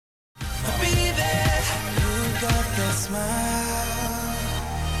smile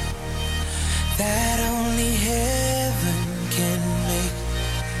that only heaven can make.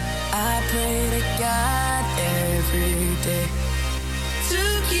 I pray to God every day to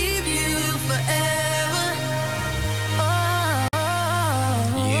keep you forever.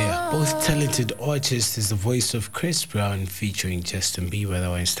 Yeah, both talented artists is the voice of Chris Brown featuring Justin Bieber. That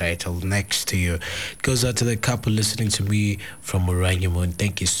one's titled Next to You. It goes out to the couple listening to me from Moon.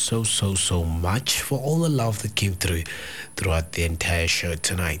 Thank you so much for all the love that came throughout the entire show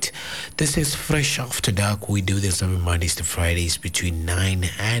tonight. This is Fresh After Dark. We do this every Mondays to Fridays between 9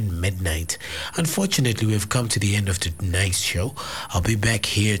 and midnight. Unfortunately, we've come to the end of tonight's show. I'll be back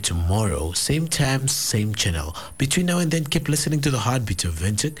here tomorrow, same time, same channel. Between now and then, keep listening to the Heartbeat of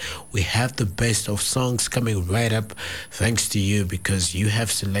Vintage. We have the best of songs coming right up, thanks to you because you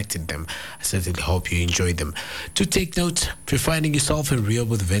have selected them. I certainly hope you enjoyed them. To take note, if you're finding yourself in Rio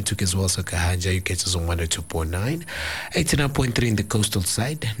with Ventuk as well as Kahanja, you catch us on 102.9, 89.3 in the coastal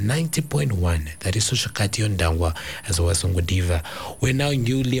side, 90.1. That is Soshakati on Dangwa as well as on Godiva. We're now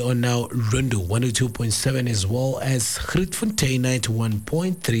newly on now Rundu 102.7 as well as Grootfontein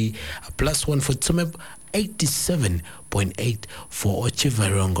 91.3, a +1 for Tsumeb, 87.8 for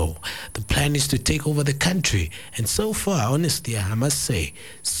Ochivarongo. The plan is to take over the country, and so far, honestly, I must say,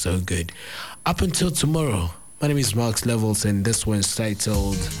 so good. Up until tomorrow, my name is Marks Levels, and this one's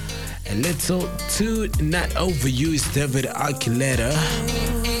titled A Little Too Not Over You. Is David Archuleta.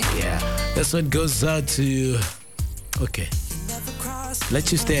 Yeah, this one goes out to... Okay, let's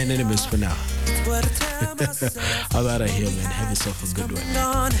just stay anonymous for now. I'm out of here, man. Have yourself a good one.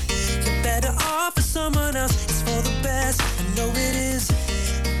 You're better off for someone else. It's for the best. I know it is.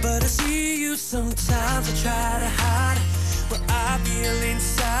 But I see you sometimes. I try to hide what I feel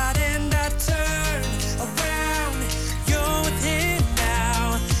inside, and I turn around. You're with him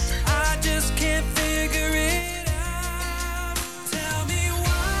now. I just can't figure it out. Tell me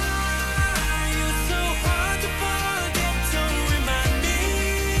why you're so hard to forget. Don't remind me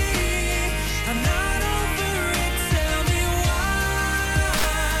I'm not over it. Tell me why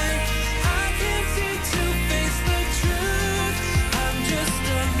I can't seem to face the truth. I'm just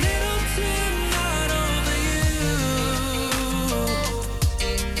a little too not over you.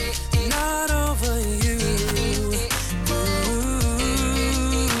 Not over you. Ooh.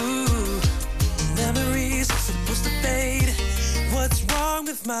 Memories are supposed to fade. What's wrong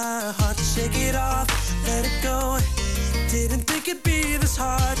with my heart? Shake it off, let it go. Didn't think it'd be this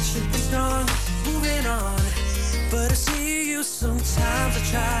hard. Should be strong, moving on. But I see you sometimes. I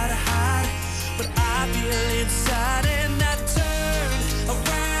try to hide what I feel inside, and I turn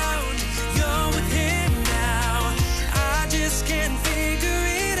around. You're with him now. I just can't figure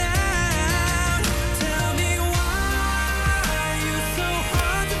it out. Tell me why you're so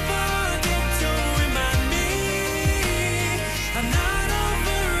hard to forget. Don't remind me I'm not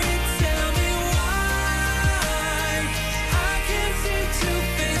over it. Tell me why I can't seem to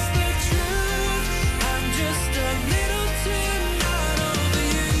face the truth. I'm just a little too not over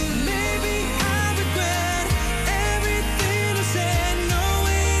you. Maybe I regret everything I said. No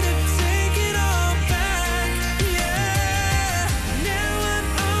way to take it all back. Yeah, now I'm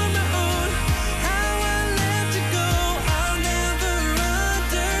on my own. How I let you go, I'll never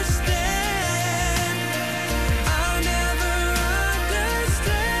understand. I'll never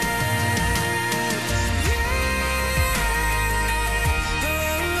understand.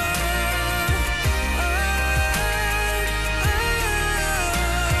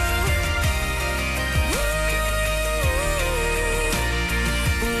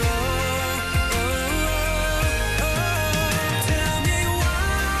 Tell me why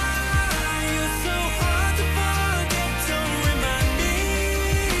you're so hard to forget. Don't remind me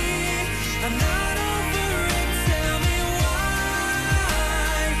I'm not over it. Tell me why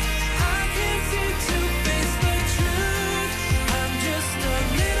I can't seem to face the truth. I'm just a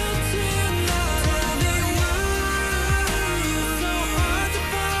little too not. Tell me why you're so hard to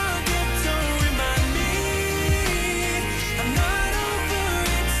forget. Don't remind me I'm not over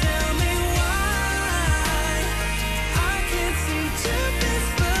it. Tell me why I can't seem to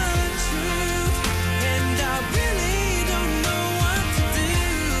face the truth, and I really don't know what to do.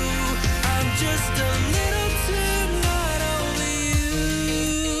 I'm just a little too not over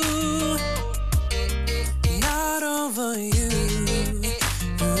you. Not over you.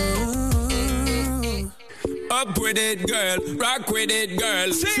 Ooh. Up with it, girl. Rock with it,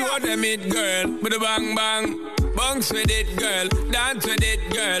 girl. Show them it, girl. With a bang bang. Bounce with it, girl. Dance with it,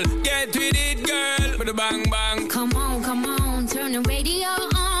 girl. Get with it, girl. With a bang bang. Come on, turn the radio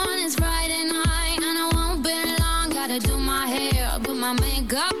on. It's Friday night and I won't be long. Gotta do my hair, put my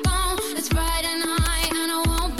makeup on.